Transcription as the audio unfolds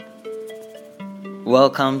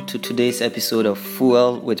Welcome to today's episode of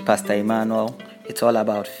Fuel with Pastor Emmanuel. It's all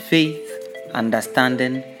about faith,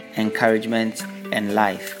 understanding, encouragement, and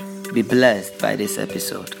life. Be blessed by this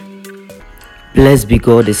episode. Blessed be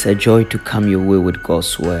God, it's a joy to come your way with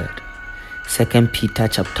God's word. 2 Peter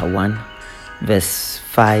chapter 1, verse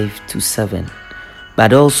 5 to 7.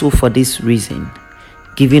 But also for this reason,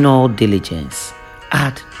 giving all diligence,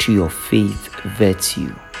 add to your faith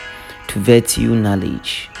virtue, to virtue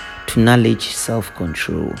knowledge, to knowledge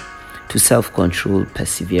self-control, to self-control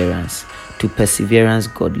perseverance, to perseverance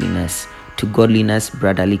godliness, to godliness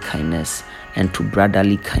brotherly kindness, and to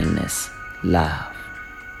brotherly kindness love.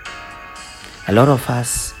 A lot of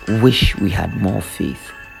us wish we had more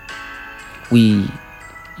faith. We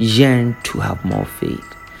yearn to have more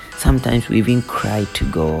faith. Sometimes we even cry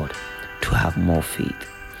to God to have more faith.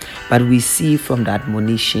 But we see from the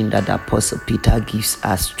admonition that the Apostle Peter gives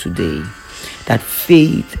us today that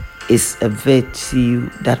faith is a virtue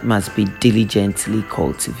that must be diligently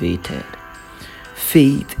cultivated.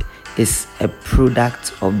 Faith is a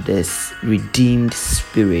product of this redeemed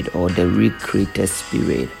spirit or the recreated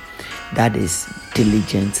spirit that is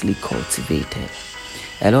diligently cultivated.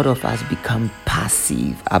 A lot of us become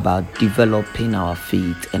passive about developing our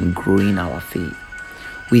faith and growing our faith.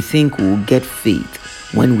 We think we'll get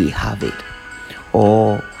faith when we have it,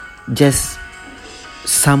 or just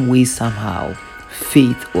some way, somehow,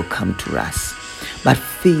 faith will come to us. But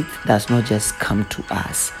faith does not just come to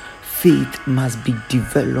us. Faith must be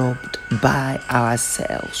developed by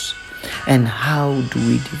ourselves. And how do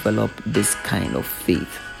we develop this kind of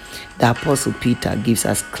faith? The Apostle Peter gives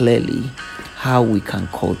us clearly how we can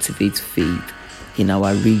cultivate faith in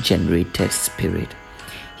our regenerated spirit.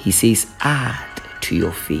 He says, add to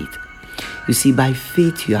your faith. You see, by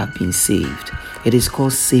faith you have been saved. It is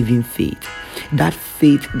called saving faith. That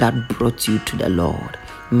faith that brought you to the Lord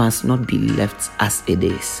must not be left as it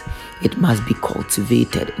is. It must be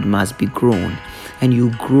cultivated. It must be grown. And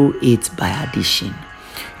you grow it by addition.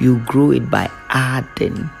 You grow it by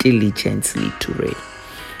adding diligently to it.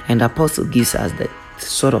 And the Apostle gives us the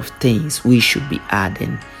sort of things we should be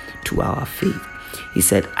adding to our faith. He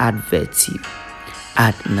said, add virtue,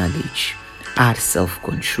 add knowledge, add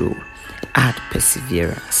self-control, add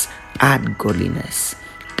perseverance, add godliness,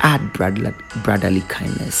 add brotherly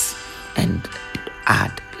kindness, and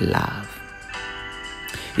add love.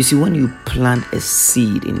 You see, when you plant a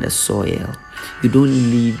seed in the soil, you don't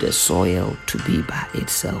leave the soil to be by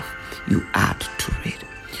itself. You add to it.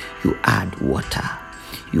 You add water.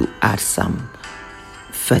 You add some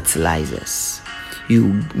fertilizers.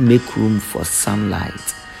 You make room for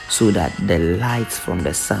sunlight so that the light from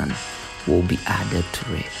the sun will be added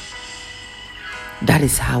to it. That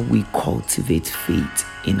is how we cultivate faith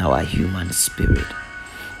in our human spirit.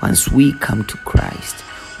 Once we come to Christ,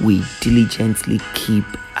 we diligently keep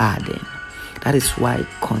adding. That is why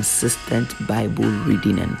consistent Bible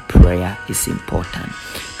reading and prayer is important,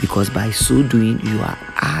 because by so doing, you are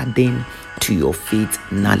adding to your faith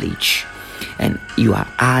knowledge, and you are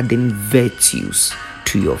adding virtues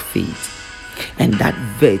to your faith. And that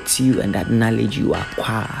virtue and that knowledge you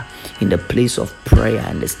acquire in the place of prayer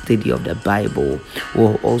and the study of the Bible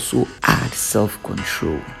will also add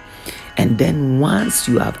self-control. And then once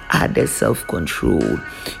you have added self-control,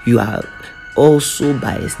 you are also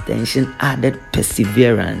by extension added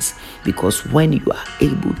perseverance, because when you are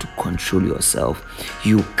able to control yourself,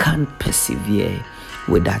 you can persevere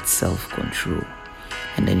with that self-control.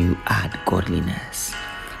 And then you add godliness,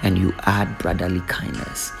 and you add brotherly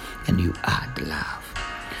kindness, and you add love.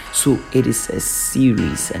 So it is a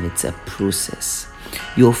series and it's a process.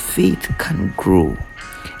 Your faith can grow,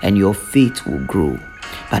 and your faith will grow,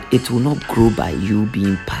 but it will not grow by you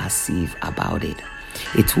being passive about it.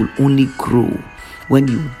 It will only grow when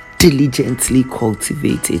you diligently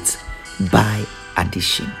cultivate it by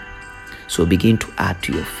addition. So begin to add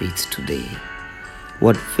to your faith today.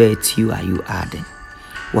 What virtue are you adding?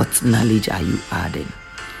 What knowledge are you adding?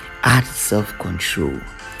 Add self-control.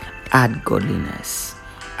 Add godliness.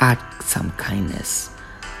 Add some kindness.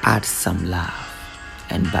 Add some love.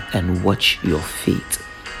 And watch your faith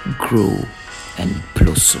grow and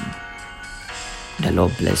blossom. The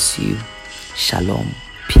Lord bless you. Shalom,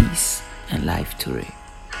 peace, and life to it.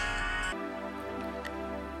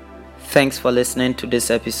 Thanks for listening to this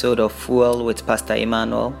episode of Fuel with Pastor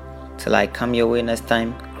Emmanuel. Till I come your way next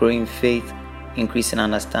time, growing faith, increasing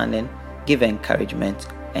understanding, give encouragement,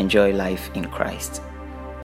 enjoy life in Christ.